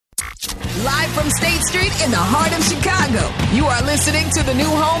Live from State Street in the heart of Chicago, you are listening to the new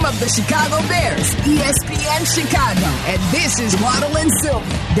home of the Chicago Bears, ESPN Chicago. And this is Waddle and Silvy,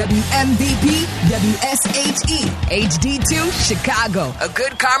 WMVP, WSHE, HD2, Chicago, a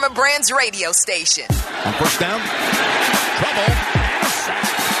Good Karma Brands radio station. On first down, trouble, and a sack.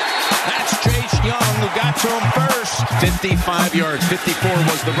 That's Chase Young who got to him first. 55 yards, 54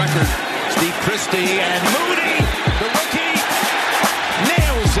 was the record. Steve Christie and Moody, the rookie,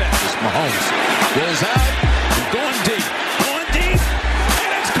 nails it. Mahomes goes out, going deep,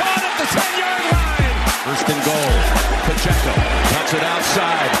 and it's caught at the 10-yard line. First and goal. Pacheco cuts it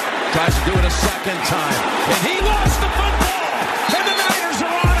outside, tries to do it a second time, and he lost the football, and the Niners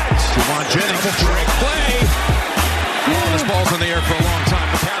are on it. Javon Jennings, a trick play. This ball's in the air for a long time.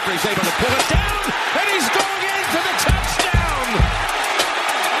 McCaffrey's able to pull it down, and he's going in for the touchdown.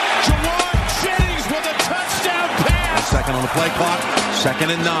 Javon Jennings with a touchdown pass. Second on the play clock.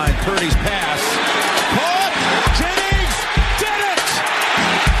 2nd and 9. Purdy's pass. Caught. Jennings did it.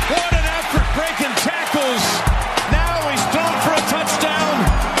 What an effort breaking tackles. Now he's thrown for a touchdown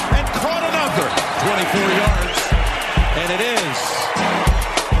and caught another. 24 yards. And it is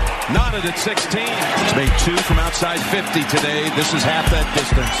knotted at 16. He's made 2 from outside 50 today. This is half that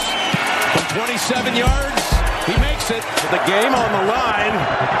distance. From 27 yards, he makes it. The game on the line.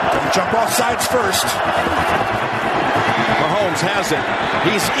 Jump off sides first. Mahomes has it.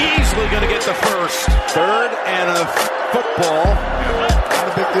 He's easily going to get the first. 3rd and a football. Not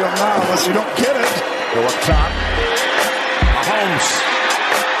a big deal now unless you don't get it. Go up top. Mahomes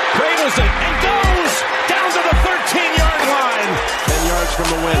cradles it and goes down to the 13-yard line. 10 yards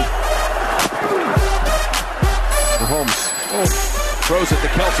from the win. Mahomes throws it to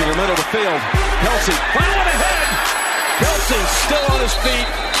Kelce in the middle of the field. Kelce plowing ahead. Kelce still on his feet.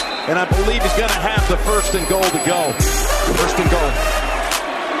 And I believe he's going to have the 1st and goal to go. 1st and goal.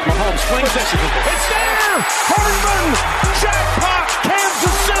 Mahomes flings it. It's there! Hardman! Jackpot!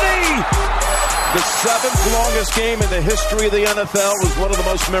 Kansas City! The 7th longest game in the history of the NFL was one of the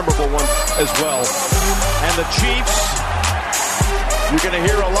most memorable ones as well. And the Chiefs, you're going to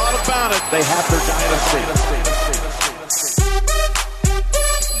hear a lot about it. They have their dynasty.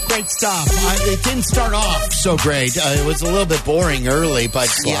 Great stuff. It didn't start off so great. It was a little bit boring early, but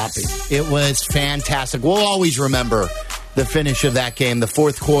sloppy. Yes, it was fantastic. We'll always remember the finish of that game, the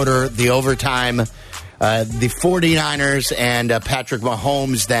fourth quarter, the overtime, the 49ers and Patrick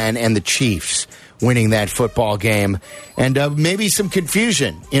Mahomes then and the Chiefs winning that football game. And maybe some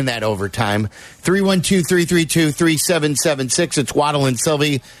confusion in that overtime. 312-332-3776. It's Waddle and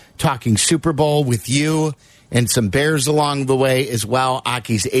Silvy talking Super Bowl with you. And some Bears along the way as well.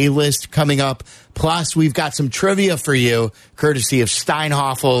 Aki's A-List coming up. Plus, we've got some trivia for you, courtesy of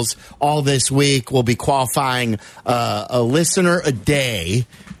Steinhoffels. All this week, we'll be qualifying a listener a day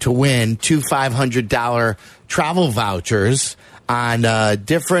to win 2 $500 travel vouchers on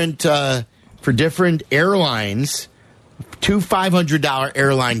different airlines. 2 $500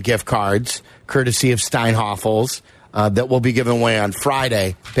 airline gift cards, courtesy of Steinhoffels. That will be given away on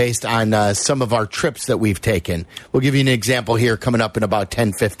Friday based on some of our trips that we've taken. We'll give you an example here coming up in about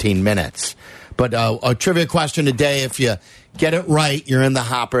 10, 15 minutes. But a trivia question today, if you get it right, you're in the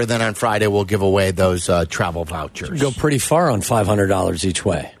hopper. Then on Friday, we'll give away those travel vouchers. Go pretty far on $500 each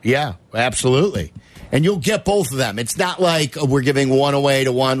way. Yeah, absolutely. And you'll get both of them. It's not like we're giving one away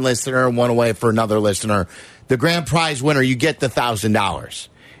to one listener and one away for another listener. The grand prize winner, you get the $1,000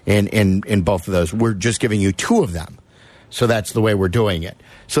 in both of those. We're just giving you 2 of them. So that's the way we're doing it.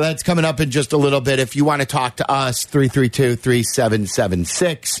 So that's coming up in just a little bit. If you want to talk to us,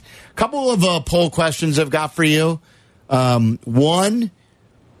 332-3776. A couple of poll questions I've got for you. One,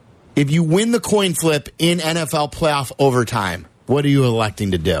 if you win the coin flip in NFL playoff overtime, what are you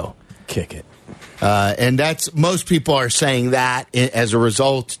electing to do? Kick it. And that's most people are saying that as a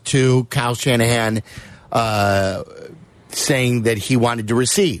result to Kyle Shanahan saying that he wanted to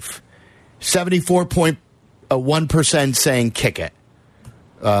receive. 74.1% saying kick it.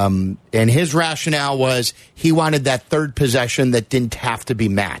 And his rationale was he wanted that third possession that didn't have to be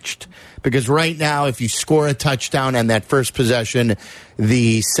matched. Because right now, if you score a touchdown on that first possession,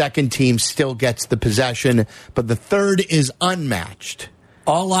 the second team still gets the possession, but the third is unmatched.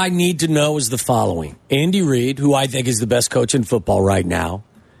 All I need to know is the following. Andy Reid, who I think is the best coach in football right now,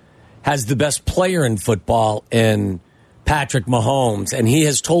 has the best player in football in Patrick Mahomes, and he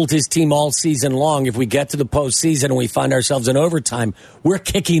has told his team all season long, if we get to the postseason and we find ourselves in overtime, we're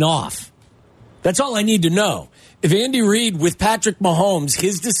kicking off. That's all I need to know. If Andy Reid with Patrick Mahomes,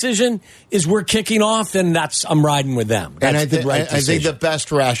 his decision is we're kicking off, then I'm riding with them. That's and I think the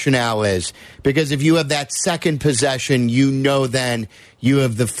best rationale is because if you have that second possession, then you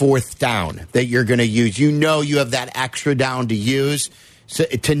have the fourth down that you're going to use. You have that extra down to use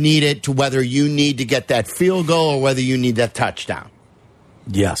to need it, to whether you need to get that field goal or whether you need that touchdown.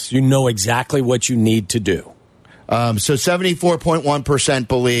 Yes, you know exactly what you need to do. So 74.1%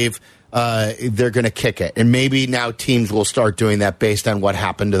 believe they're going to kick it. And maybe now teams will start doing that based on what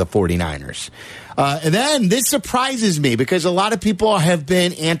happened to the 49ers. And then this surprises me because a lot of people have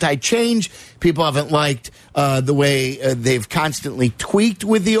been anti-change. People haven't liked the way they've constantly tweaked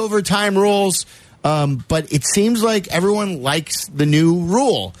with the overtime rules. But it seems like everyone likes the new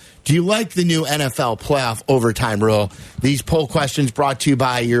rule. Do you like the new NFL playoff overtime rule? These poll questions brought to you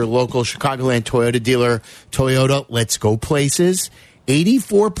by your local Chicagoland Toyota dealer, Toyota. Let's go places.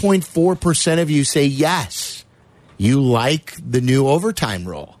 84.4% of you say yes. You like the new overtime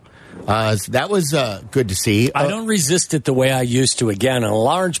rule. So that was good to see. I don't resist it the way I used to, again, in a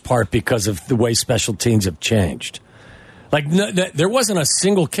large part because of the way special teams have changed. There wasn't a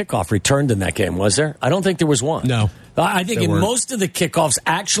single kickoff returned in that game, was there? I don't think there was one. No. I think most of the kickoffs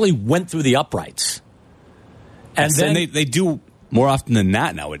actually went through the uprights. And then they do more often than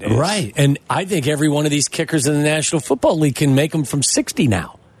not nowadays. Right. And I think every one of these kickers in the National Football League can make them from 60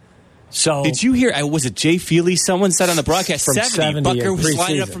 now. So did you hear, was it Jay Feely? Someone said on the broadcast, from 70. Bucker was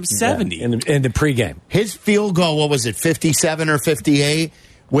lining up from 70. Yeah, in the pregame. His field goal, what was it, 57 or 58,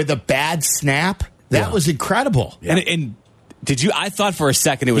 with a bad snap? That was incredible. Yeah. And did you? I thought for a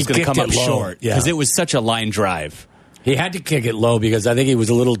second it was going to come up short because it was such a line drive. He had to kick it low because I think he was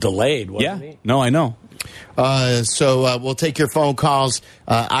a little delayed, wasn't he? No, I know. So we'll take your phone calls.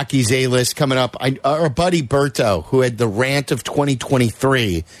 Aki's A-List coming up. Our buddy Berto, who had the rant of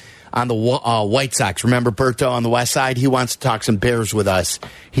 2023 on the White Sox. Remember Berto on the West Side? He wants to talk some Bears with us.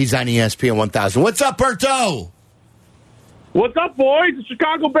 He's on ESPN 1000. What's up, Berto? What's up, boys? The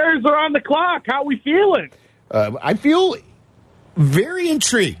Chicago Bears are on the clock. How we feeling? I feel very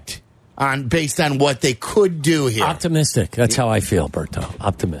intrigued based on what they could do here. Optimistic. That's how I feel, Berto.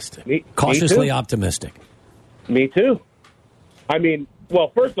 Optimistic. Cautiously optimistic. Me too. I mean,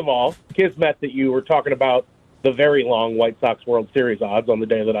 well, first of all, kismet that you were talking about the very long White Sox World Series odds on the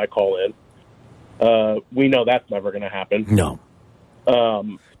day that I call in. We know that's never going to happen. No.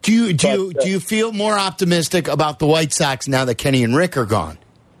 Do you feel more optimistic about the White Sox now that Kenny and Rick are gone?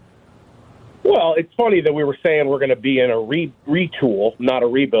 Well, it's funny that we were saying we're going to be in a retool, not a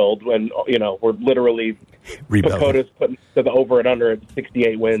rebuild, when we're literally Pacoda's putting to the over and under at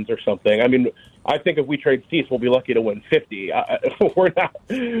 68 wins or something. I mean, I think if we trade Cease, we'll be lucky to win 50.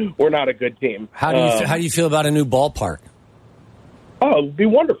 We're not a good team. How do you feel about a new ballpark? Oh, it would be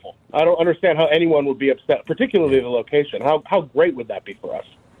wonderful. I don't understand how anyone would be upset, particularly the location. How great would that be for us?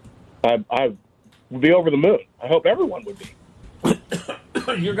 I would be over the moon. I hope everyone would be.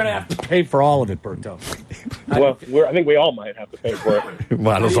 You're going to have to pay for all of it, Berto. Well, I think we all might have to pay for it.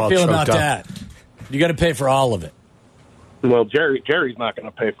 How do you feel about that? You got to pay for all of it. Well, Jerry's not going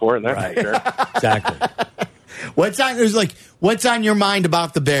to pay for it. That's right. Sure. Exactly. What's on your mind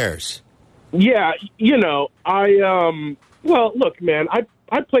about the Bears? Yeah, well, look, man,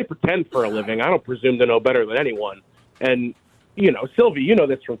 I play pretend for a living. I don't presume to know better than anyone. And Sylvie, you know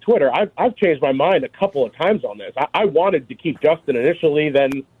this from Twitter. I've changed my mind a couple of times on this. I wanted to keep Justin initially.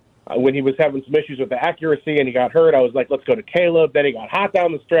 Then when he was having some issues with the accuracy and he got hurt, I was like, let's go to Caleb. Then he got hot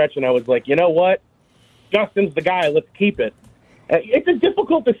down the stretch, and I was like, you know what? Justin's the guy. Let's keep it. It's a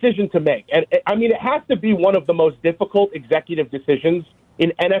difficult decision to make. And I mean, it has to be one of the most difficult executive decisions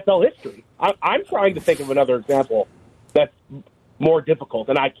in NFL history. I'm trying to think of another example that's more difficult,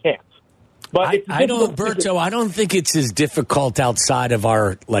 and I can't. But I don't think it's as difficult outside of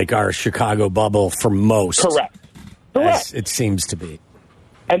our Chicago bubble for most. Correct. As it seems to be.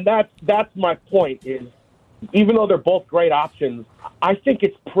 And that's my point is, even though they're both great options, I think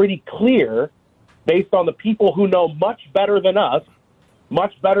it's pretty clear, based on the people who know much better than us,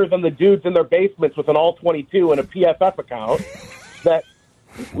 much better than the dudes in their basements with an all-22 and a PFF account, that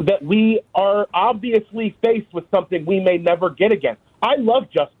we are obviously faced with something we may never get again. I love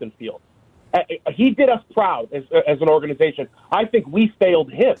Justin Fields. He did us proud as an organization. I think we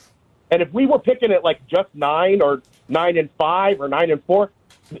failed him. And if we were picking it like just 9 or 9-5 or 9-4,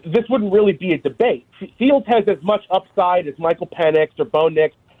 this wouldn't really be a debate. Fields has as much upside as Michael Penix or Bo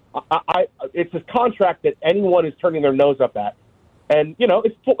Nix. It's his contract that anyone is turning their nose up at. And,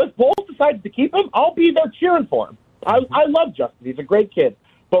 if Bowles decides to keep him, I'll be there cheering for him. I love Justin. He's a great kid.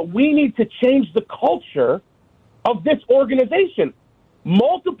 But we need to change the culture of this organization.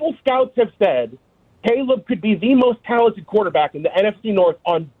 multiple scouts have said Caleb could be the most talented quarterback in the NFC North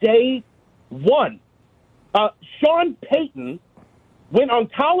on day one. Sean Payton went on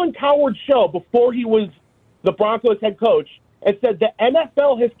Colin Cowherd's show before he was the Broncos head coach and said the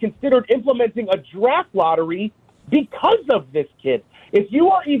NFL has considered implementing a draft lottery because of this kid. If you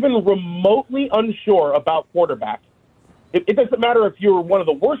are even remotely unsure about quarterbacks, it doesn't matter if you're one of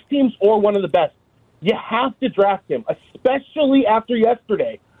the worst teams or one of the best, you have to draft him, especially after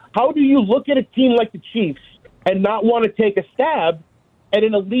yesterday. How do you look at a team like the Chiefs and not want to take a stab at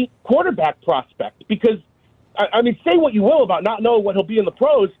an elite quarterback prospect? Because, I mean, say what you will about not knowing what he'll be in the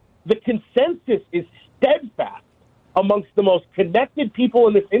pros, the consensus is steadfast amongst the most connected people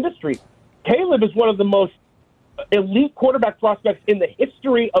in this industry. Caleb is one of the most elite quarterback prospects in the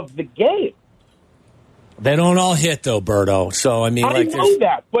history of the game. They don't all hit, though, Berto. So, I mean, I know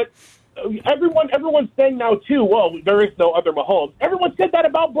that, but everyone's saying now, too, well, there is no other Mahomes. Everyone said that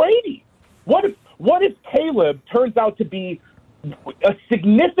about Brady. What if Caleb turns out to be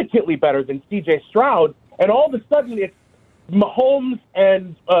significantly better than C.J. Stroud, and all of a sudden it's Mahomes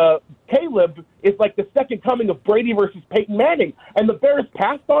and Caleb is like the second coming of Brady versus Peyton Manning, and the Bears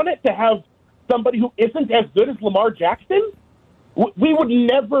passed on it to have somebody who isn't as good as Lamar Jackson? We would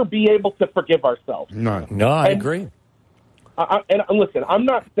never be able to forgive ourselves. No, I agree. And listen, I'm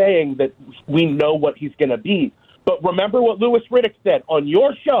not saying that we know what he's going to be, but remember what Louis Riddick said on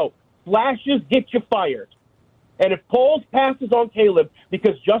your show, flashes get you fired. And if Poles passes on Caleb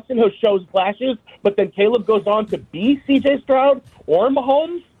because Justin Hill shows flashes, but then Caleb goes on to be C.J. Stroud or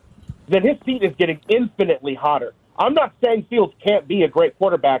Mahomes, then his seat is getting infinitely hotter. I'm not saying Fields can't be a great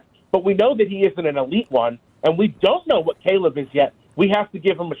quarterback, but we know that he isn't an elite one, and we don't know what Caleb is yet. We have to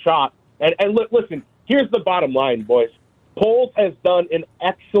give him a shot. And listen, here's the bottom line, boys. Poles has done an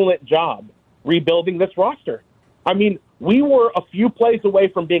excellent job rebuilding this roster. I mean, we were a few plays away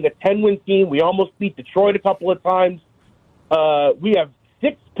from being a 10-win team. We almost beat Detroit a couple of times. We have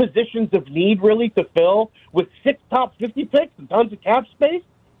 6 positions of need, really, to fill with 6 top 50 picks and tons of cap space.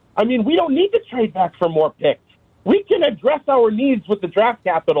 I mean, we don't need to trade back for more picks. We can address our needs with the draft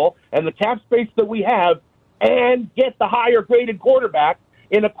capital and the cap space that we have and get the higher-graded quarterback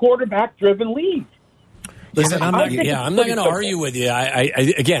in a quarterback-driven league. Listen, I'm not going to argue with you.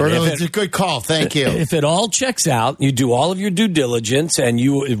 Again, it's a good call. Thank you. If it all checks out, you do all of your due diligence, and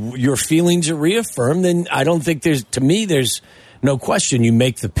your feelings are reaffirmed, then I don't think there's no question you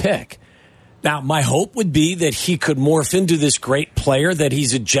make the pick. Now, my hope would be that he could morph into this great player, that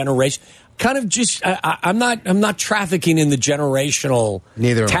he's a generation. Kind of just, I'm not trafficking in the generational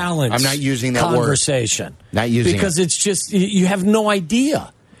talents. I'm not using that conversation. Word. Not using because it's just you have no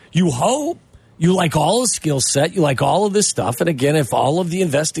idea. You hope. You like all the skill set. You like all of this stuff. And again, if all of the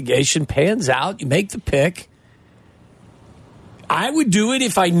investigation pans out, you make the pick. I would do it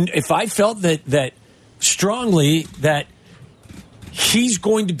if I felt that strongly that he's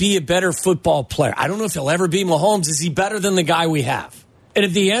going to be a better football player. I don't know if he'll ever be Mahomes. Is he better than the guy we have? And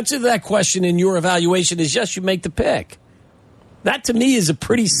if the answer to that question in your evaluation is yes, you make the pick. That to me is a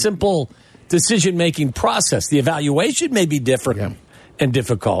pretty simple decision-making process. The evaluation may be different and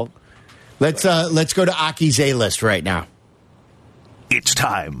difficult. Let's go to Aki's A-List right now. It's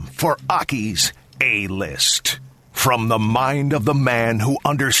time for Aki's A-List. From the mind of the man who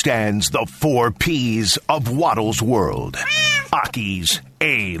understands the 4 Ps of Waddle's world. Aki's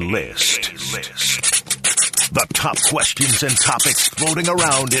A-List. The top questions and topics floating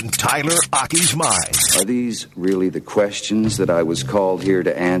around in Tyler Aki's mind. Are these really the questions that I was called here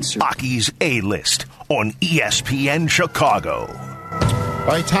to answer? Aki's A-List on ESPN Chicago. All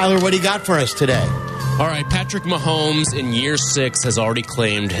right, Tyler, what do you got for us today? All right, Patrick Mahomes in year 6 has already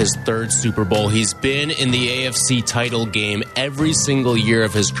claimed his 3rd Super Bowl. He's been in the AFC title game every single year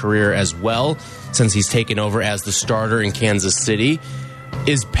of his career as well, since he's taken over as the starter in Kansas City.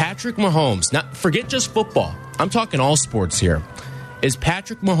 Is Patrick Mahomes, not forget just football, I'm talking all sports here, is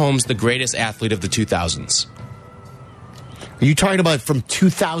Patrick Mahomes the greatest athlete of the 2000s? Are you talking about from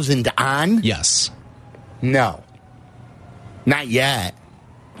 2000 on? Yes. No. Not yet.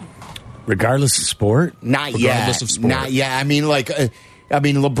 Regardless of sport? Not Regardless yet. of sport. Not yet. I mean,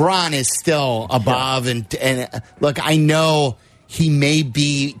 LeBron is still above. And look, I know he may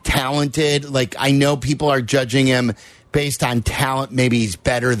be talented. Like, I know people are judging him based on talent. Maybe he's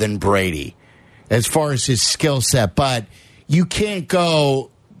better than Brady as far as his skill set. But you can't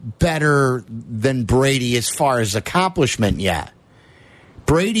go better than Brady as far as accomplishment yet.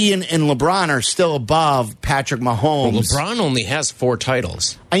 Brady and LeBron are still above Patrick Mahomes. Well, LeBron only has 4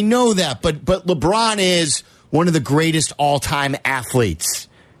 titles. I know that, but LeBron is one of the greatest all-time athletes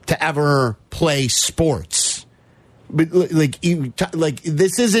to ever play sports. But like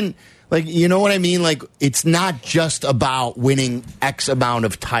this isn't like, you know what I mean? Like, it's not just about winning X amount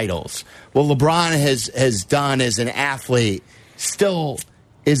of titles. What LeBron has done as an athlete still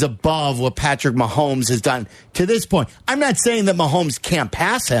is above what Patrick Mahomes has done to this point. I'm not saying that Mahomes can't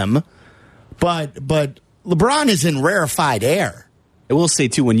pass him, but LeBron is in rarefied air. I will say,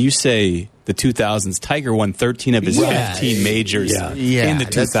 too, when you say the 2000s, Tiger won 13 of his 15 majors in the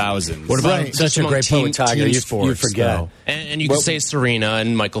 2000s. What about such a great poet, Tiger? You forget. And you can say Serena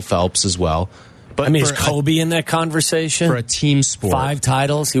and Michael Phelps as well. But I mean, is Kobe in that conversation? For a team sport. 5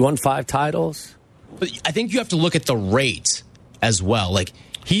 titles? He won 5 titles? But I think you have to look at the rate as well. Like,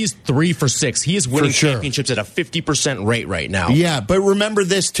 he's 3 for 6. He is winning championships at a 50% rate right now. Yeah, but remember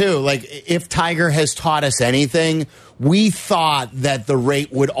this, too. Like, if Tiger has taught us anything, we thought that the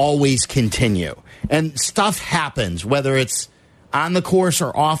rate would always continue. And stuff happens, whether it's on the course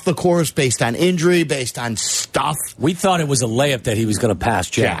or off the course, based on injury, based on stuff. We thought it was a layup that he was going to pass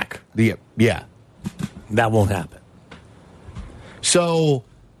Jack. Yeah. That won't happen. So,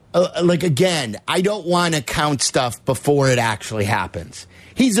 like, again, I don't want to count stuff before it actually happens.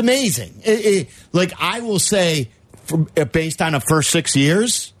 He's amazing. Like, I will say, based on the first 6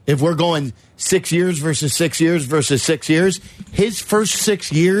 years, if we're going 6 years versus 6 years versus 6 years, his first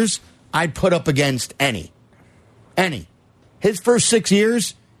 6 years, I'd put up against any. His first 6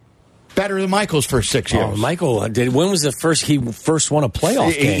 years, better than Michael's first 6 years. Oh, Michael, when was the first he first won a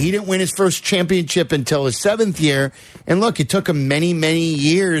playoff game? He didn't win his first championship until his 7th year. And look, it took him many, many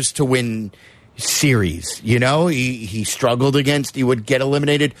years to win series. You know, he struggled he would get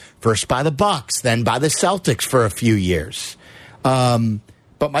eliminated first by the Bucks, then by the Celtics for a few years.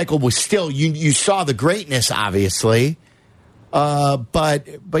 But Michael was still, you saw the greatness, obviously. But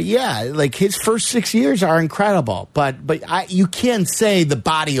yeah, like, his first 6 years are incredible. But you can say the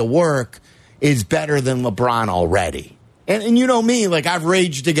body of work is better than LeBron already. And you know me, like, I've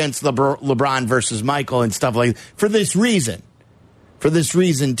raged against LeBron versus Michael and stuff like that for this reason. For this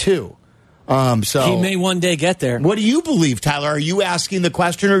reason, too. So he may one day get there. What do you believe, Tyler? Are you asking the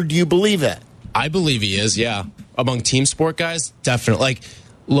question, or do you believe it? I believe he is, yeah. Among team sport guys, definitely. Like,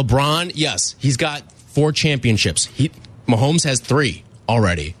 LeBron, yes, he's got 4 championships. Mahomes has 3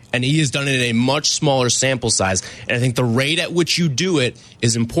 already, and he has done it in a much smaller sample size. And I think the rate at which you do it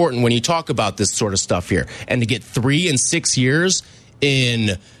is important when you talk about this sort of stuff here. And to get 3 and 6 years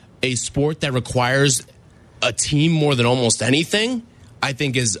in a sport that requires a team more than almost anything, I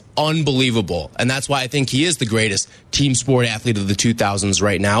think is unbelievable. And that's why I think he is the greatest team sport athlete of the 2000s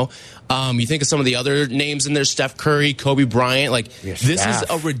right now. You think of some of the other names in there, Steph Curry, Kobe Bryant. Like, this is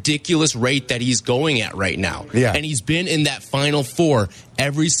a ridiculous rate that he's going at right now. Yeah. And he's been in that Final Four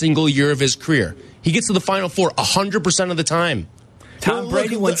every single year of his career. He gets to the Final Four 100% of the time. Tom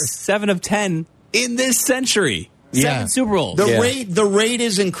Brady went 7 of 10 in this century. 7 Super Bowls. The rate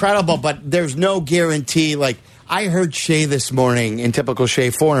is incredible, but there's no guarantee. Like, I heard Shea this morning in typical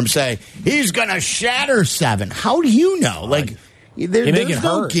Shea form say he's going to shatter 7. How do you know? Like, there's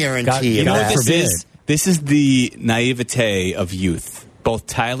no guarantee. You know what this is the naivete of youth. Both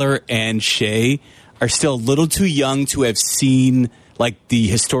Tyler and Shea are still a little too young to have seen, like, the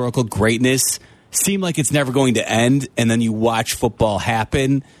historical greatness seem like it's never going to end, and then you watch football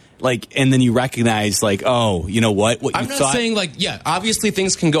happen. Like, and then you recognize, like, oh, you know what? I'm not saying, like, obviously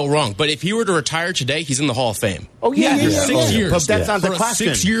things can go wrong. But if he were to retire today, he's in the Hall of Fame. Oh, yeah. 6 years. But that's not the For question.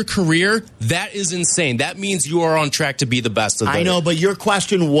 a 6-year career, that is insane. That means you are on track to be the best of them. I know, but your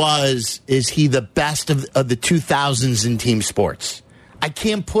question was, is he the best of the 2000s in team sports? I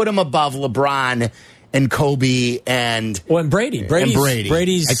can't put him above LeBron and Kobe and Brady.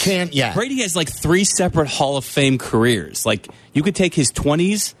 Brady's. I can't. Yeah. Brady has like 3 separate Hall of Fame careers. Like, you could take his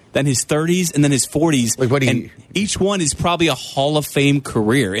 20s, then his 30s, and then his 40s. Like, and each one is probably a Hall of Fame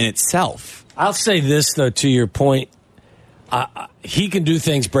career in itself. I'll say this, though, to your point. He can do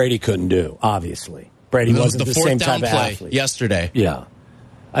things Brady couldn't do, obviously. Brady wasn't the same type of athlete. Yesterday. Yeah.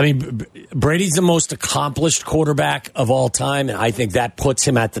 I mean, Brady's the most accomplished quarterback of all time, and I think that puts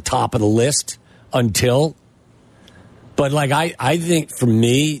him at the top of the list but, like, I think for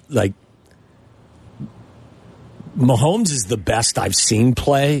me, like, Mahomes is the best I've seen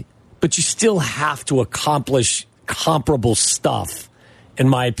play, but you still have to accomplish comparable stuff, in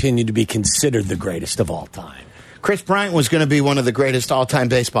my opinion, to be considered the greatest of all time. Chris Bryant was going to be one of the greatest all-time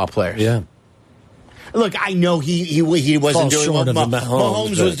baseball players. Yeah. Look, I know he wasn't doing what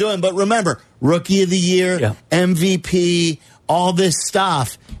Mahomes was doing, but remember, Rookie of the Year, MVP, all this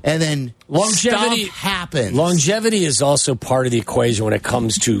stuff, and then longevity happens. Longevity is also part of the equation when it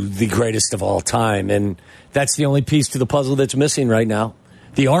comes to the greatest of all time, and that's the only piece to the puzzle that's missing right now.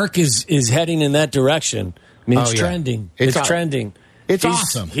 The arc is heading in that direction, I mean, it's trending. It's trending. He's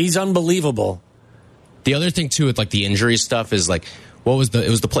awesome. He's unbelievable. The other thing too with like the injury stuff is like it was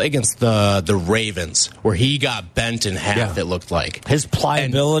the play against the Ravens where he got bent in half. It looked like his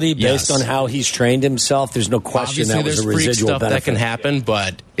pliability based on how he's trained himself. There's no question obviously that was a there's freak residual stuff benefit that can happen,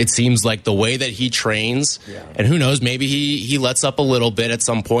 but it seems like the way that he trains, and who knows, maybe he lets up a little bit at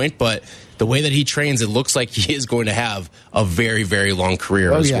some point, but the way that he trains, it looks like he is going to have a very, very long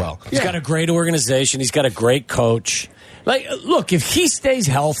career as well. He's got a great organization. He's got a great coach. Like, look, if he stays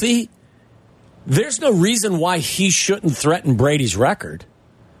healthy, there's no reason why he shouldn't threaten Brady's record.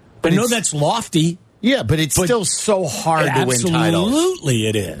 But I know that's lofty. Yeah, but it's still so hard to win titles. Absolutely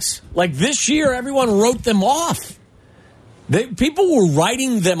it is. Like this year, everyone wrote them off. People were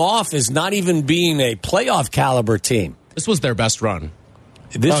writing them off as not even being a playoff caliber team. This was their best run.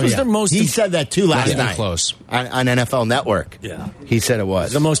 This was their most... He said that too last night. Close. On NFL Network. Yeah. He said it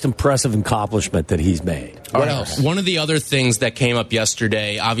was. The most impressive accomplishment that he's made. What else? One of the other things that came up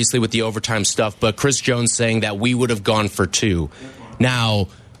yesterday, obviously with the overtime stuff, but Chris Jones saying that we would have gone for 2. Now,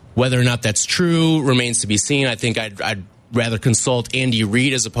 whether or not that's true remains to be seen. I think I'd rather consult Andy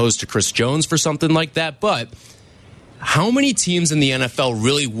Reid as opposed to Chris Jones for something like that. But how many teams in the NFL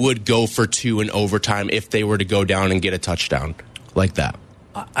really would go for 2 in overtime if they were to go down and get a touchdown like that?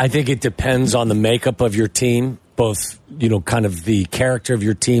 I think it depends on the makeup of your team, both, kind of the character of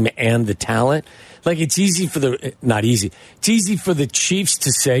your team and the talent. Like, it's easy for not easy. It's easy for the Chiefs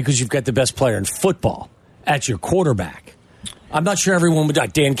to say, because you've got the best player in football at your quarterback. I'm not sure everyone would.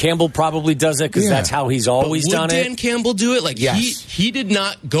 Dan Campbell probably does that because that's how he's always done it. Would Dan Campbell do it? Like, he did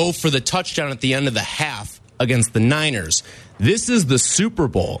not go for the touchdown at the end of the half against the Niners. This is the Super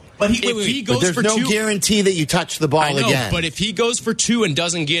Bowl. But he goes for 2, there's no guarantee that you touch the ball again. But if he goes for 2 and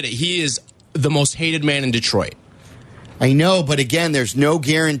doesn't get it, he is the most hated man in Detroit. I know, but again, there's no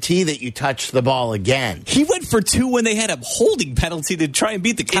guarantee that you touch the ball again. He went for 2 when they had a holding penalty to try and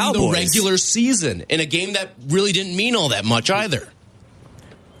beat the Cowboys. In the regular season, in a game that really didn't mean all that much either.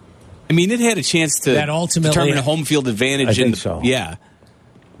 I mean, it had a chance to determine a home field advantage. I think so. Yeah.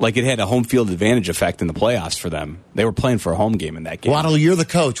 Like, it had a home field advantage effect in the playoffs for them. They were playing for a home game in that game. Waddle, you're the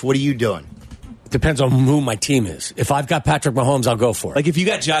coach. What are you doing? Depends on who my team is. If I've got Patrick Mahomes, I'll go for it. Like, if you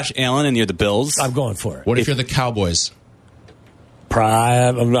got Josh Allen and you're the Bills, I'm going for it. What if you're the Cowboys?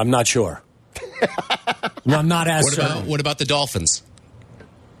 I'm not sure. I'm not as certain. What about the Dolphins?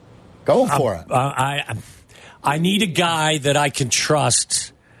 Go for it. I need a guy that I can trust.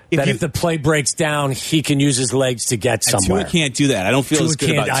 If the play breaks down, he can use his legs to get somewhere. Tua can't do that. I don't feel as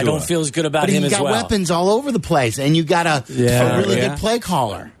good about Tua. I don't feel as good about him as well. But you got weapons all over the place, and you got a really good play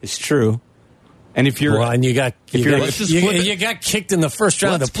caller. It's true. And if you're, you got kicked in the first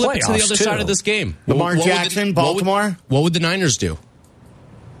round of the playoffs. Let's flip it to the other side of this game. Lamar Jackson, Baltimore. What would the Niners do?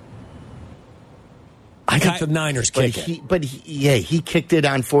 I think the Niners kick it. He kicked it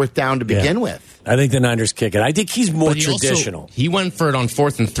on 4th down to begin with. I think the Niners kick it. I think he's more traditional. He went for it on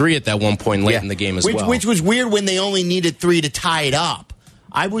 4th and 3 at that one point late in the game as well. Which was weird when they only needed 3 to tie it up.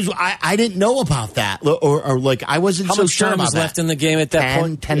 I didn't know about that, or like I wasn't so sure about that. How much time was left in the game at that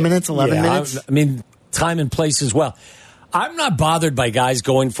point? 10 minutes, 11 minutes. I mean, time and place as well. I'm not bothered by guys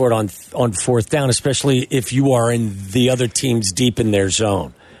going for it on 4th down, especially if you are in the other team's deep in their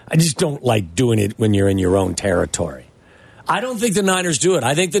zone. I just don't like doing it when you're in your own territory. I don't think the Niners do it.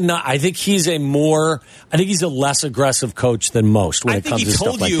 I think he's a less aggressive coach than most when it comes to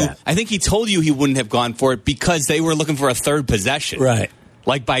stuff like that. I think he told you he wouldn't have gone for it because they were looking for a 3rd possession. Right.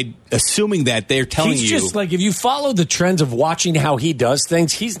 Like, by assuming that, they're telling you. He's just like, if you follow the trends of watching how he does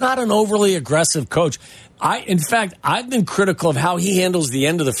things, he's not an overly aggressive coach. In fact, I've been critical of how he handles the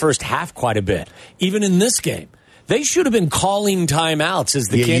end of the first half quite a bit, even in this game. They should have been calling timeouts as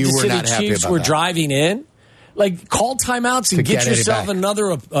the Kansas City Chiefs were driving in. Like, call timeouts and get yourself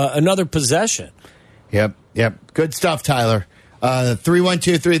another possession. Yep. Good stuff, Tyler.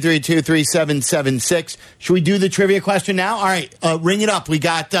 312-332-3776. Should we do the trivia question now? All right, ring it up. We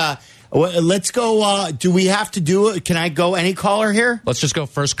got, let's go. Do we have to do it? Can I go any caller here? Let's just go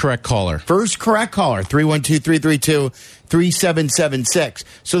first correct caller. 312-332-3776.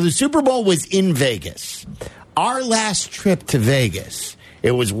 So the Super Bowl was in Vegas. Our last trip to Vegas,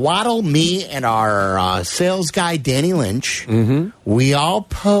 it was Waddle, me, and our sales guy, Danny Lynch. Mm-hmm. We all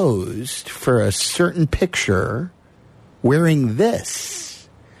posed for a certain picture wearing this.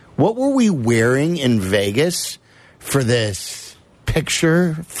 What were we wearing in Vegas for this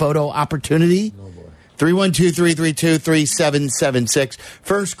picture photo opportunity? 312-332-3776.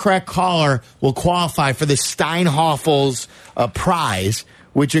 First correct caller will qualify for the Steinhoffel's prize,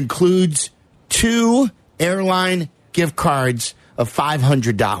 which includes 2 airline gift cards of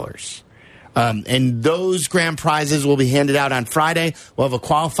 $500. And those grand prizes will be handed out on Friday. We'll have a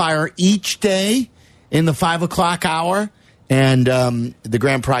qualifier each day in the 5 o'clock hour. And the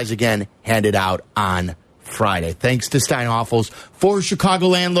grand prize, again, handed out on Friday. Thanks to Steinhoffel's 4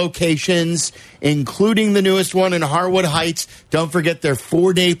 Chicagoland locations, including the newest one in Harwood Heights. Don't forget their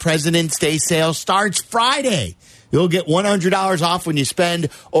 4-day President's Day sale starts Friday. You'll get $100 off when you spend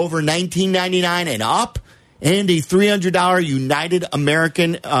over $19.99 and up, and a $300 United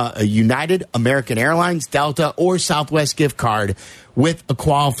American Airlines, Delta, or Southwest gift card with a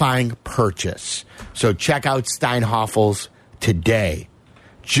qualifying purchase. So check out Steinhoffel's today.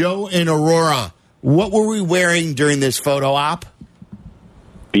 Joe and Aurora, what were we wearing during this photo op?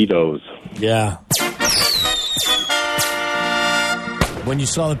 Speedos. Yeah. When you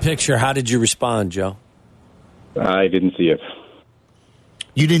saw the picture, how did you respond, Joe? I didn't see it.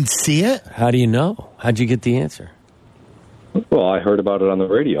 You didn't see it? How do you know? How'd you get the answer? Well, I heard about it on the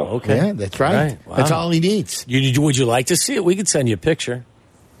radio. Okay. Yeah, that's right. Wow. That's all he needs. Would you like to see it? We could send you a picture.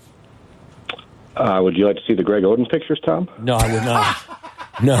 Would you like to see the Greg Oden pictures, Tom? No, I would not.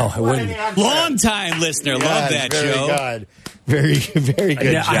 No, I wouldn't. Long-time listener. Love that, very Joe. Good. Very, very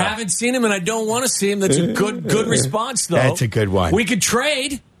good, I Joe. haven't seen him, and I don't want to see him. That's a good response, though. That's a good one. We could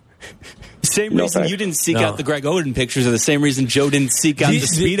trade. Same reason you didn't seek out the Greg Oden pictures are the same reason Joe didn't seek out the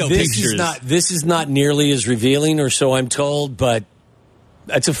Speedo pictures. This is not nearly as revealing, or so I'm told, but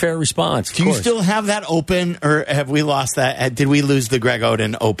that's a fair response. Do you still have that open, or have we lost that? Did we lose the Greg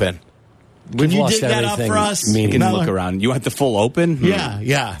Oden open? Would you dig that up for us? You can look around. You want the full open?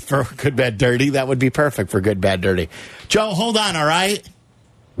 Yeah. For Good, Bad, Dirty, that would be perfect for Good, Bad, Dirty. Joe, hold on, all right?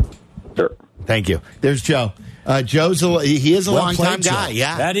 Sure. Thank you. There's Joe. He is a long-time guy, Joe.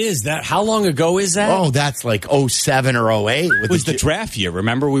 yeah. That is. How long ago is that? Oh, that's like 07 or 08. It was the draft year.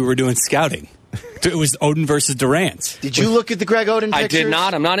 Remember, we were doing scouting. It was Oden versus Durant. Did you look at the Greg Oden pictures? I did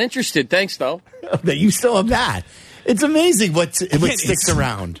not. I'm not interested. Thanks, though. You still have that. It's amazing what sticks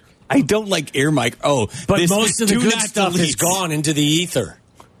around. I don't like Air Mike. Oh, but most of the good stuff has gone into the ether.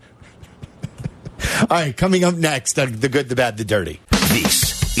 All right, coming up next on The Good, the Bad, the Dirty.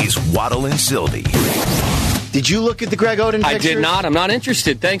 This is Waddle and Sylvie. Did you look at the Greg Oden pictures? I did not. I'm not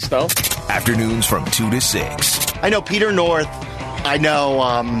interested. Thanks, though. Afternoons from 2 to 6. I know Peter North. I know,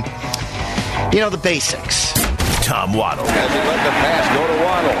 the basics. Tom Waddle. As he let the pass go to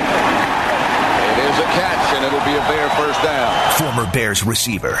Waddle. It is a catch, and it'll be a Bear first down. Former Bears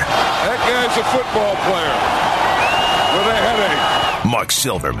receiver. That guy's a football player with a headache. Mark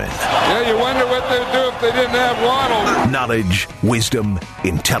Silverman. Yeah, you wonder what they'd do if they didn't have Waddle. Knowledge, wisdom,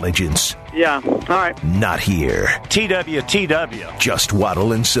 intelligence. Yeah, all right. Not here. TW. Just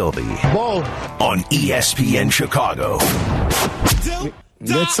Waddle and Sylvie. Whoa. On ESPN Chicago.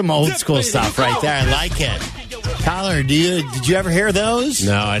 That's some old school stuff right there. I like it. Tyler, did you ever hear those?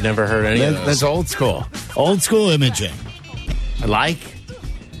 No, I never heard any of those. That's old school. Old school imaging. I like.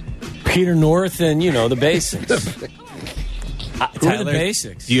 Peter North and, the basics. Who are the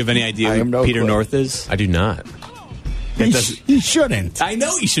basics? Do you have any idea who Peter North is? I do not. He shouldn't. I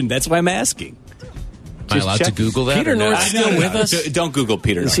know he shouldn't. That's why I'm asking. Am I allowed to Google that? Peter North's still with us? Don't Google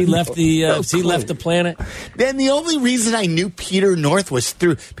Peter North. Has he left the planet? Then the only reason I knew Peter North was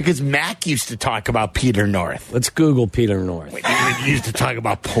because Mac used to talk about Peter North. Let's Google Peter North. He used to talk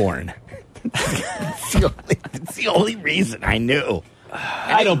about porn. That's the only reason I knew.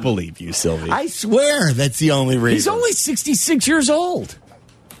 I don't believe you, Sylvie. I swear that's the only reason. He's only 66 years old.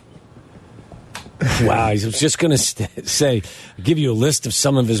 Wow, I was just going to give you a list of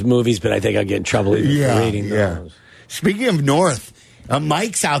some of his movies, but I think I'll get in trouble even for reading those. Speaking of North,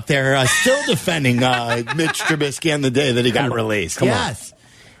 Mike's out there still defending Mitch Trubisky on the day that he got released. Yes.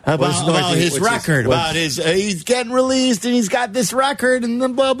 About his record. He's getting released and he's got this record and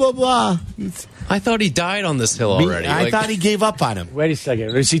then blah, blah, blah. I thought he died on this hill already. I thought he gave up on him. Wait a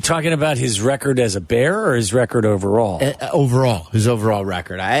second. Is he talking about his record as a Bear or his record overall? His overall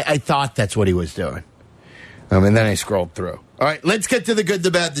record. I thought that's what he was doing. And then I scrolled through. All right, let's get to the good,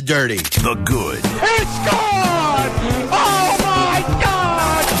 the bad, the dirty. The good. It's gone! Oh, my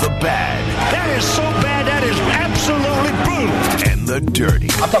God! The bad. That is so bad, that is absolutely brutal. And the dirty.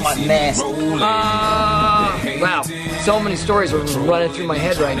 I'm talking about nasty. Wow. So many stories are running through my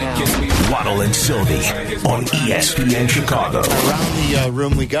head right now. Waddle and Sylvie on ESPN Chicago. Around the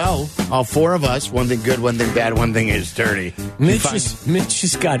room we go. All four of us. One thing good, one thing bad, one thing is dirty. Mitch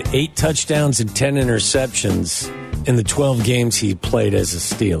just got 8 touchdowns and 10 interceptions in the 12 games he played as a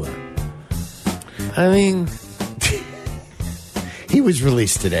Steeler. I mean, he was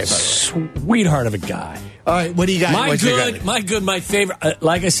released today. Sweetheart of a guy. All right, what do you got? My favorite.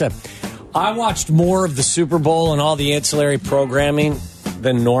 Like I said, I watched more of the Super Bowl and all the ancillary programming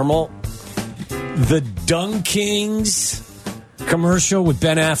than normal. The Dung Kings commercial with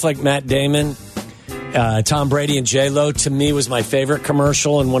Ben Affleck, Matt Damon, Tom Brady, and J-Lo, to me, was my favorite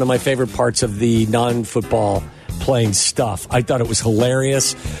commercial and one of my favorite parts of the non-football playing stuff. I thought it was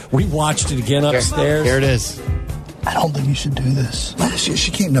hilarious. We watched it again upstairs. Here it is. I don't think you should do this. Last year,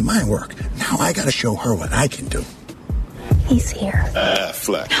 she came to my work. Now I got to show her what I can do. He's here.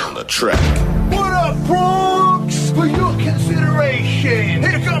 Affleck on the track. What up, Bronx? For your consideration,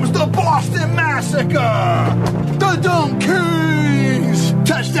 here comes the Boston Massacre. The Dung Kings.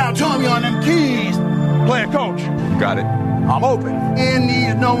 Touchdown, Tommy on them keys. Player coach. Got it. I'm open. And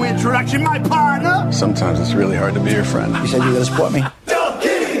needs no introduction, my partner. Sometimes it's really hard to be your friend. You said you were going to support me? Dung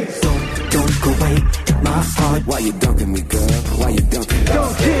Kings. Don't go away. My heart. Why you dunking me, girl? Why you dunking me?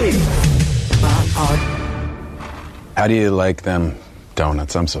 Dung Kings. My heart. How do you like them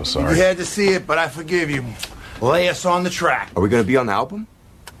donuts? I'm so sorry. You had to see it, but I forgive you. Lay us on the track. Are we going to be on the album?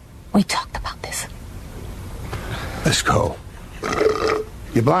 We talked about this. Let's go.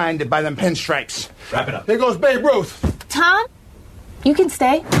 You're blinded by them pinstripes. Wrap it up. Here goes Babe Ruth. Tom, you can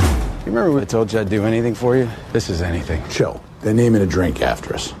stay. You remember when I told you I'd do anything for you? This is anything. Chill. They're naming a drink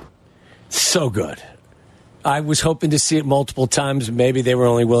after us. So good. I was hoping to see it multiple times. Maybe they were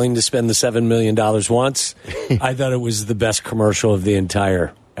only willing to spend the $7 million once. I thought it was the best commercial of the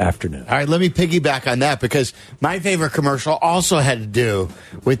entire afternoon. All right, let me piggyback on that because my favorite commercial also had to do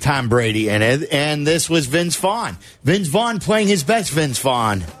with Tom Brady in it, and this was Vince Vaughn. Vince Vaughn playing his best Vince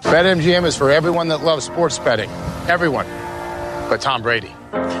Vaughn. BetMGM is for everyone that loves sports betting. Everyone. But Tom Brady.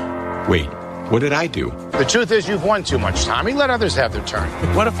 Wait, what did I do? The truth is you've won too much, Tommy. Let others have their turn.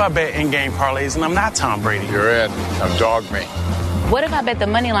 What if I bet in-game parlays and I'm not Tom Brady? You're in. Now dog me. What if I bet the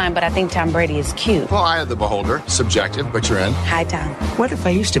money line, but I think Tom Brady is cute? Well, eye of the beholder. Subjective, but you're in. Hi, Tom. What if I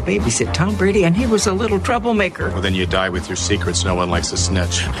used to babysit Tom Brady and he was a little troublemaker? Well, then you die with your secrets. No one likes a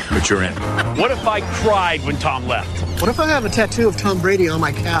snitch, but you're in. What if I cried when Tom left? What if I have a tattoo of Tom Brady on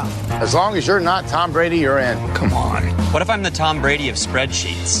my calf? As long as you're not Tom Brady, you're in. Come on. What if I'm the Tom Brady of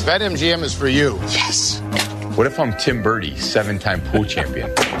spreadsheets? BetMGM is for you. Yes. What if I'm Tim Birdie, 7-time pool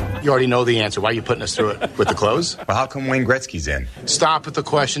champion? You already know the answer. Why are you putting us through it? With the clothes? Well, how come Wayne Gretzky's in? Stop with the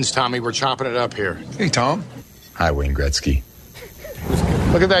questions, Tommy. We're chopping it up here. Hey, Tom. Hi, Wayne Gretzky.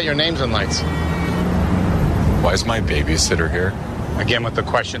 Look at that. Your name's in lights. Why is my babysitter here? Again with the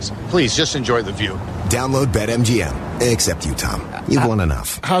questions. Please, just enjoy the view. Download BetMGM. Except you, Tom. You've won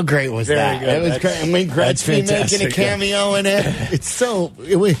enough. How great was that? Good. It was great. And Wayne Gretzky making a cameo in it. It's so...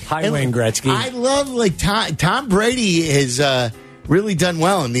 Hi, Wayne Gretzky. I love, like, Tom Brady has really done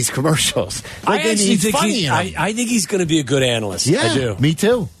well in these commercials. Like, I actually think funny. I think he's going to be a good analyst. Yeah, I do. Me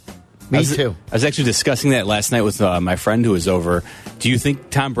too. Me too. I was actually discussing that last night with my friend who was over. Do you think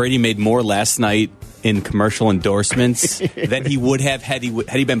Tom Brady made more last night in commercial endorsements than he would have had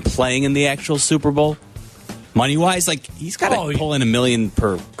he been playing in the actual Super Bowl? Money wise, like he's got to pull in $1 million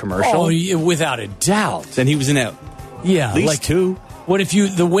per commercial. Oh, without a doubt. Then he was in it. Yeah, at least like 2. What if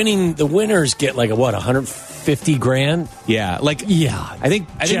the winners get like $150,000? Yeah, I think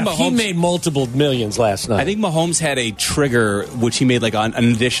Mahomes, he made multiple millions last night. I think Mahomes had a trigger which he made like an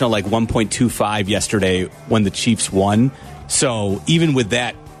additional like 1.25 yesterday when the Chiefs won. So even with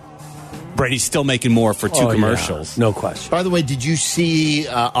that, Brady's still making more for 2 commercials. Yeah. No question. By the way, did you see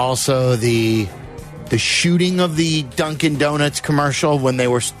also the shooting of the Dunkin' Donuts commercial when they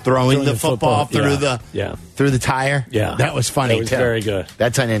were throwing the football through the tire? Yeah. That was funny, That was too. very good.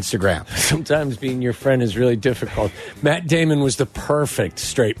 That's on Instagram. Sometimes being your friend is really difficult. Matt Damon was the perfect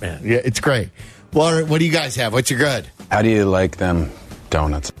straight man. Yeah, it's great. Well, what do you guys have? What's your good? How do you like them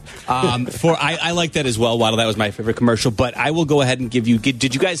donuts? I like that as well, Waddle. That was my favorite commercial. But I will go ahead and give you...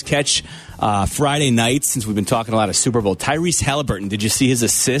 Did you guys catch Friday night, since we've been talking a lot of Super Bowl, Tyrese Halliburton, did you see his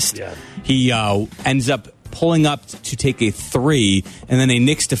assist? Yeah. He ends up pulling up to take a 3, and then a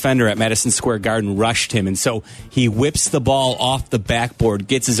Knicks defender at Madison Square Garden rushed him. And so he whips the ball off the backboard,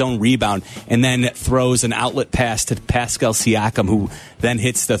 gets his own rebound, and then throws an outlet pass to Pascal Siakam, who then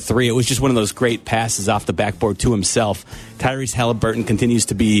hits the 3. It was just one of those great passes off the backboard to himself. Tyrese Halliburton continues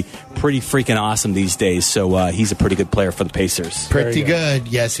to be pretty freaking awesome these days, so he's a pretty good player for the Pacers. Pretty good.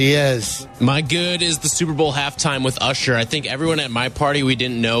 Yes, he is. My good is the Super Bowl halftime with Usher. I think everyone at my party, we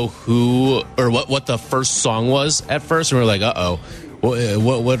didn't know who or what the first song was at first, and we were like, uh-oh.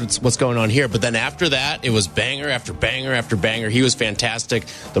 What's going on here? But then after that, it was banger after banger after banger. He was fantastic.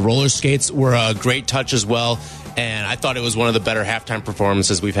 The roller skates were a great touch as well, and I thought it was one of the better halftime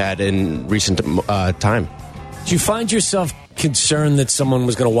performances we've had in recent time. Did you find yourself concerned that someone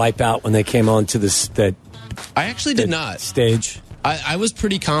was going to wipe out when they came onto I actually did not. Stage? I was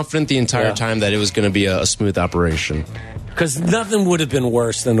pretty confident the entire time that it was going to be a smooth operation. Because nothing would have been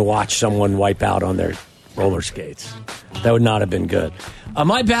worse than to watch someone wipe out on their roller skates. That would not have been good.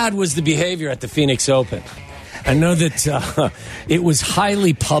 My bad was the behavior at the Phoenix Open. I know that it was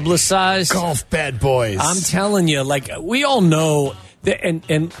highly publicized. Golf bad boys. I'm telling you, like, we all know that,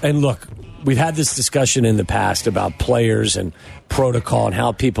 and look, we've had this discussion in the past about players and protocol and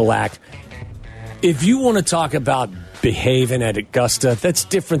how people act. If you want to talk about behaving at Augusta, that's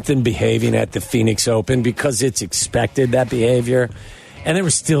different than behaving at the Phoenix Open because it's expected, that behavior. And there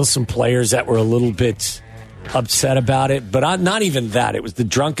were still some players that were a little bit upset about it, but not even that. It was the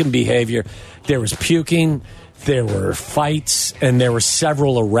drunken behavior. There was puking, there were fights, and there were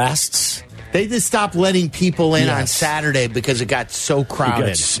several arrests. They just stopped letting people in on Saturday because it got so crowded.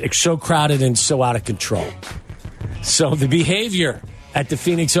 It's so crowded and so out of control. So the behavior at the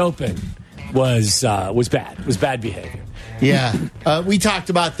Phoenix Open was bad. It was bad behavior. Yeah. We talked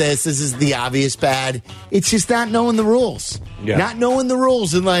about this. This is the obvious bad. It's just not knowing the rules. Yeah. Not knowing the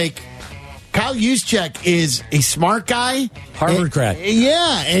rules. And, like, Kyle Juszczyk is a smart guy. Harvard grad.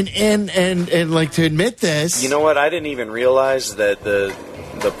 Yeah. And like, to admit this. You know what? I didn't even realize that the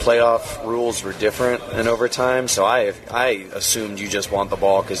playoff rules were different in overtime, so I assumed you just want the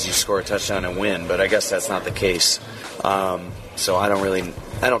ball because you score a touchdown and win, but I guess that's not the case. So I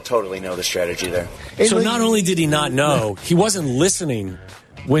don't totally know the strategy there. So not only did he not know, he wasn't listening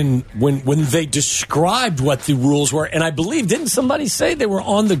when they described what the rules were, and I believe, didn't somebody say they were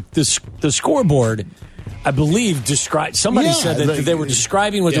on the scoreboard? I believe somebody said that they were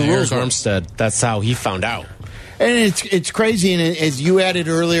describing what the rules were. Armstead, that's how he found out. And it's crazy, and as you added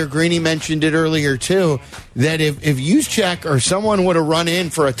earlier, Greeny mentioned it earlier too, that if Juszczyk or someone would have run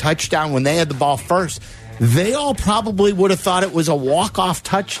in for a touchdown when they had the ball first, they all probably would have thought it was a walk-off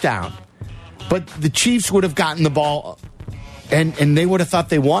touchdown. But the Chiefs would have gotten the ball, and they would have thought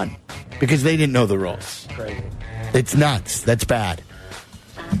they won because they didn't know the rules. Crazy. It's nuts. That's bad.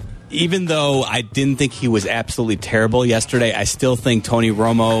 Even though I didn't think he was absolutely terrible yesterday, I still think Tony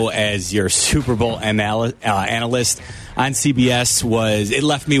Romo as your Super Bowl analyst on CBS it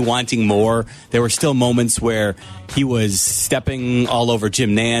left me wanting more. There were still moments where he was stepping all over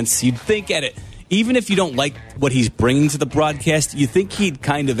Jim Nantz. You'd think even if you don't like what he's bringing to the broadcast, you think he'd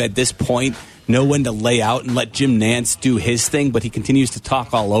kind of at this point know when to lay out and let Jim Nantz do his thing, but he continues to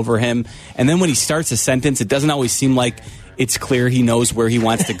talk all over him. And then when he starts a sentence, it doesn't always seem like it's clear he knows where he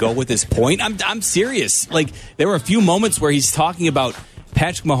wants to go with his point. I'm serious. Like, there were a few moments where he's talking about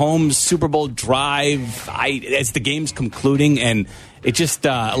Patrick Mahomes' Super Bowl drive as the game's concluding, and it just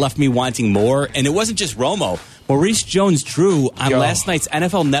left me wanting more. And it wasn't just Romo. Maurice Jones-Drew on last night's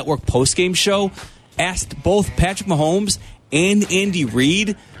NFL Network postgame show asked both Patrick Mahomes and Andy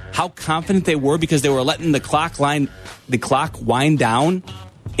Reid how confident they were because they were letting the clock wind down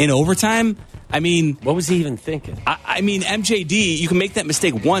in overtime. I mean, what was he even thinking? I mean, MJD, you can make that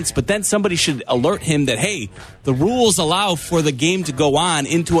mistake once, but then somebody should alert him that, hey, the rules allow for the game to go on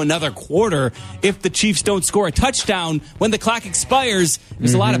into another quarter if the Chiefs don't score a touchdown when the clock expires.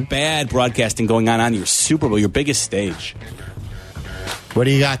 There's a lot of bad broadcasting going on your Super Bowl, your biggest stage. What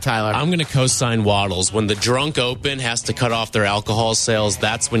do you got, Tyler? I'm going to co-sign Waddles. When the drunk open has to cut off their alcohol sales,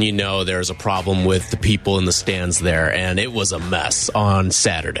 that's when you know there's a problem with the people in the stands there, and it was a mess on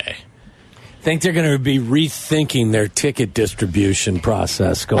Saturday. I think they're going to be rethinking their ticket distribution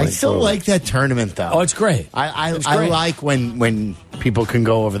process going forward. I still like that tournament, though. Oh, it's great. I like when people can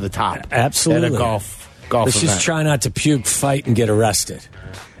go over the top. Absolutely. At a golf Let's event. just try not to puke, fight, and get arrested.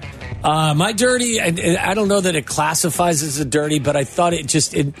 My dirty, I don't know that it classifies as a dirty, but I thought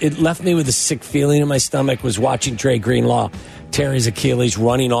it left me with a sick feeling in my stomach, was watching Dre Greenlaw tear his Achilles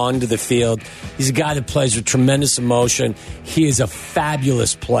running onto the field. He's a guy that plays with tremendous emotion. He is a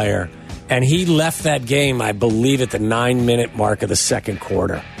fabulous player. And he left that game, I believe, at the 9-minute mark of the second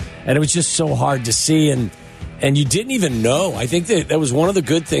quarter. And it was just so hard to see. And you didn't even know. I think that was one of the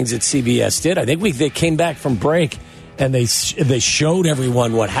good things that CBS did. I think they came back from break and they showed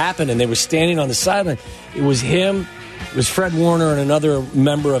everyone what happened. And they were standing on the sideline. It was him, it was Fred Warner and another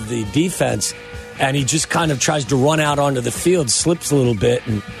member of the defense. And he just kind of tries to run out onto the field, slips a little bit,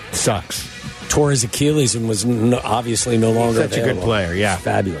 and sucks. Tore his Achilles and was obviously no longer Such available. a good player, yeah.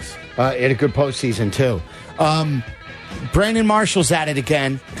 Fabulous. He had a good postseason, too. Brandon Marshall's at it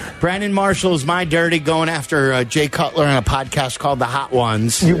again. Brandon Marshall is my dirty, going after Jay Cutler on a podcast called The Hot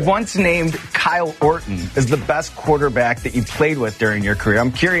Ones. You once named Kyle Orton as the best quarterback that you played with during your career.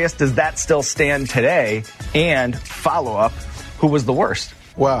 I'm curious, does that still stand today? And follow-up, who was the worst?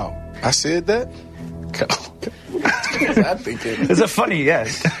 Wow, I said that? I think it. Is it funny?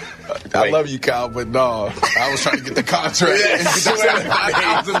 Yes. I love you, Kyle, but no, I was trying to get the contract and get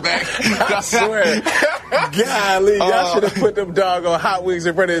that $75,000 back. I swear. Golly, y'all should have put them doggone hot wings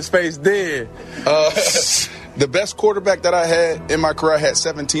in front of his face then. The best quarterback that I had in my career, I had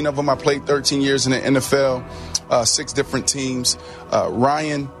 17 of them. I played 13 years in the NFL, 6 different teams.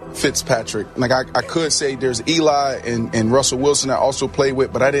 Ryan Fitzpatrick. Like I could say there's Eli and Russell Wilson I also played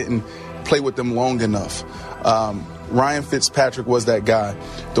with, but I didn't play with them long enough. Ryan Fitzpatrick was that guy.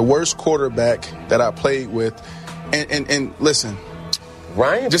 The worst quarterback that I played with. And listen,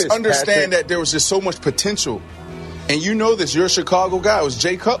 Ryan just Fitzpatrick, understand that there was just so much potential. And you know this. You're a Chicago guy. It was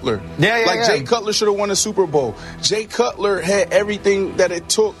Jay Cutler. Jay Cutler should have won a Super Bowl. Jay Cutler had everything that it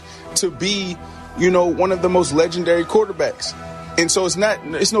took to be, one of the most legendary quarterbacks. And so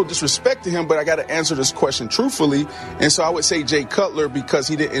it's no disrespect to him, but I got to answer this question truthfully. And so I would say Jay Cutler because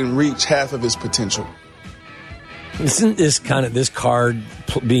he didn't reach half of his potential. Isn't this card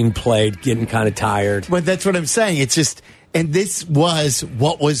being played getting kind of tired? But that's what I'm saying. It's just, and this was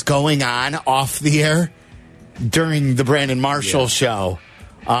what was going on off the air during the Brandon Marshall show.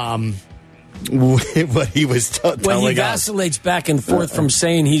 What he was telling us. Well, he vacillates back and forth from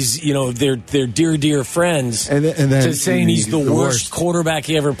saying he's, they're dear friends and then to saying he's the worst quarterback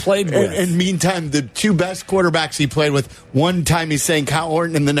he ever played with. And meantime, the 2 best quarterbacks he played with, one time he's saying Kyle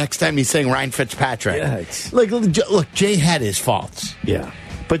Orton and the next time he's saying Ryan Fitzpatrick. Yeah, look, Jay had his faults. Yeah.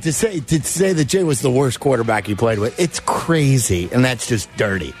 But to say that Jay was the worst quarterback he played with, it's crazy, and that's just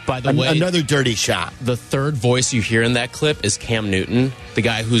dirty. By the way, another dirty shot. The third voice you hear in that clip is Cam Newton, the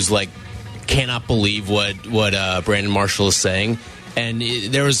guy who's cannot believe what Brandon Marshall is saying. And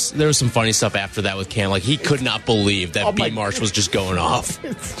there was some funny stuff after that with Cam. He could not believe that B. Marsh was just going off.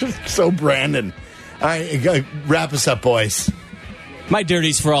 It's just so Brandon. All right, wrap us up, boys. My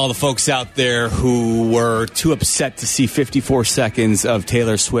dirties for all the folks out there who were too upset to see 54 seconds of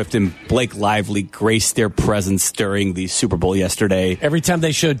Taylor Swift and Blake Lively grace their presence during the Super Bowl yesterday. Every time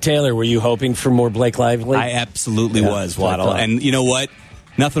they showed Taylor, were you hoping for more Blake Lively? I absolutely was, Waddle. And you know what?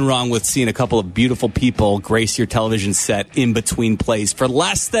 Nothing wrong with seeing a couple of beautiful people grace your television set in between plays for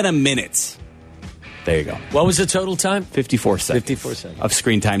less than a minute. There you go. What was the total time? 54 seconds. 54 seconds. Of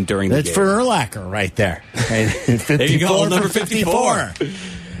screen time during the game. That's for Urlacher right there. 54 there you go, number 54.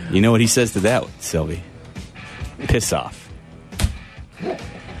 You know what he says to that, Sylvie? Piss off.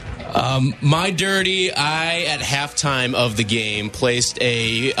 My dirty, I, at halftime of the game, placed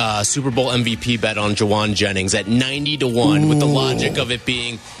a Super Bowl MVP bet on Jawan Jennings at 90-1 with the logic of it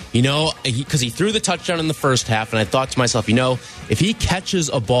being, because he threw the touchdown in the first half, and I thought to myself, if he catches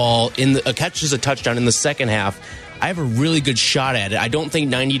a touchdown in the second half, I have a really good shot at it. I don't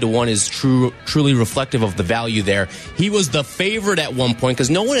think 90-1 is truly reflective of the value there. He was the favorite at one point because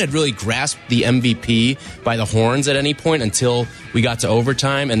no one had really grasped the MVP by the horns at any point until we got to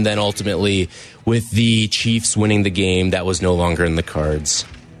overtime, and then ultimately with the Chiefs winning the game, that was no longer in the cards.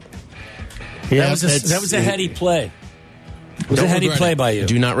 Yeah, that was a heady play. It was a heady play by you.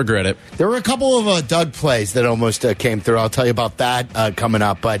 Do not regret it. There were a couple of Doug plays that almost came through. I'll tell you about that coming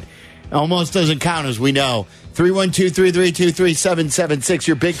up, but almost doesn't count, as we know. 312-332-3776,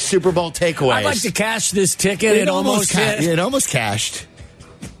 your big Super Bowl takeaways. I'd like to cash this ticket. It almost hit. It almost cashed.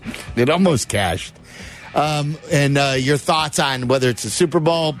 It almost cashed. And your thoughts on whether it's the Super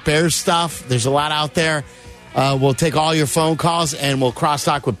Bowl, Bears stuff. There's a lot out there. We'll take all your phone calls, and we'll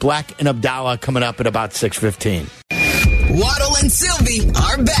cross-talk with Black and Abdallah coming up at about 6:15. Waddle and Sylvie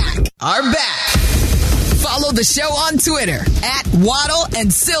are back. Follow the show on Twitter at Waddle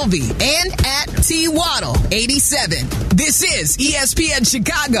and Sylvie and at TWaddle87. This is ESPN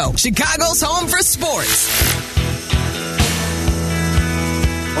Chicago, Chicago's home for sports.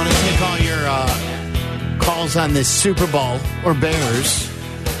 Want to take all your calls on this Super Bowl or Bears,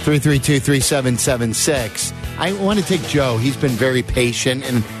 332-3776. I want to take Joe. He's been very patient,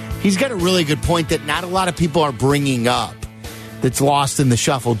 and he's got a really good point that not a lot of people are bringing up that's lost in the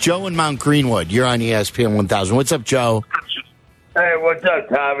shuffle. Joe in Mount Greenwood, you're on ESPN 1000. What's up, Joe? Hey, what's up,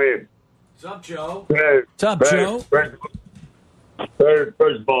 Tommy? What's up, Joe? What's up, Joe? First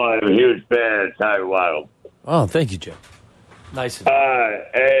of all, I'm a huge fan of Tommy Waddle. Oh, thank you, Joe. Nice.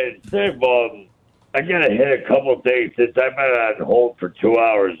 And second of all, I got to hit a couple things. Since I've been on hold for 2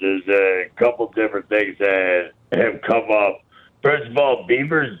 hours, there's a couple different things that have come up. First of all,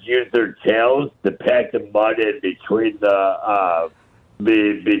 beavers use their tails to pack the mud in between the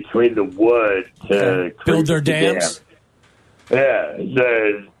wood to build their dams. Yeah,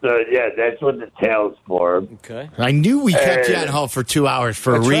 that's what the tail's for. Okay. I knew we kept you on hold for 2 hours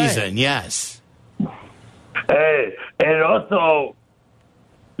for a reason. Right. Yes. Hey, and also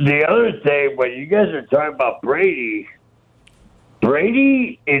the other thing, when you guys are talking about Brady,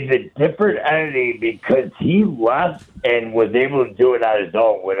 Brady is a different entity because he left and was able to do it on his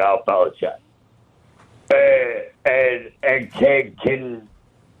own without Belichick. And can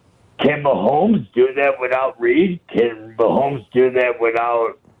Mahomes do that without Reed? Can Mahomes do that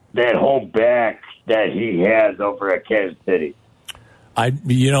without that whole back that he has over at Kansas City?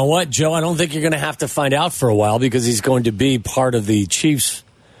 You know what, Joe? I don't think you're going to have to find out for a while because he's going to be part of the Chiefs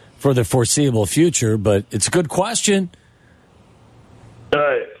for the foreseeable future. But it's a good question.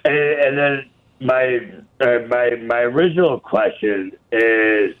 And then my original question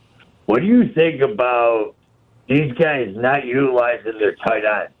is, what do you think about these guys not utilizing their tight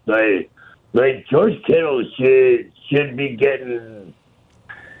ends? Like George Kittle should be getting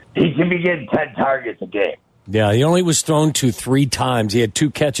 10 targets a game. Yeah, he only was thrown to 3 times. He had 2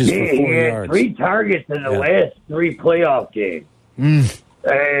 catches for 4 yards. 3 targets in the last 3 playoff games. And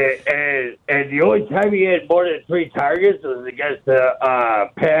the only time he had more than 3 targets was against the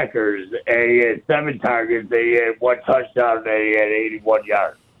Packers. And he had 7 targets. And he had 1 touchdown. And he had 81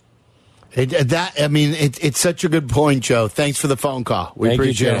 yards. It's such a good point, Joe. Thanks for the phone call. We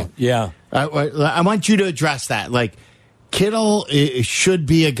appreciate it. Yeah. I want you to address that. Like, Kittle should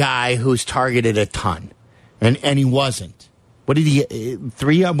be a guy who's targeted a ton. And he wasn't. What did he?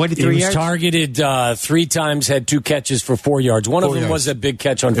 3? What did 3 yards? He yards? was targeted 3 times, had 2 catches for 4 yards. One of them was a big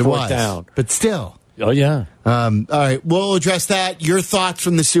catch on 4th down. But still. Oh, yeah. All right. We'll address that. Your thoughts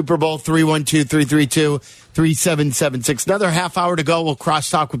from the Super Bowl, 312-332-3776. Another half hour to go. We'll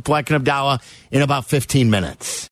crosstalk with Black and Abdallah in about 15 minutes.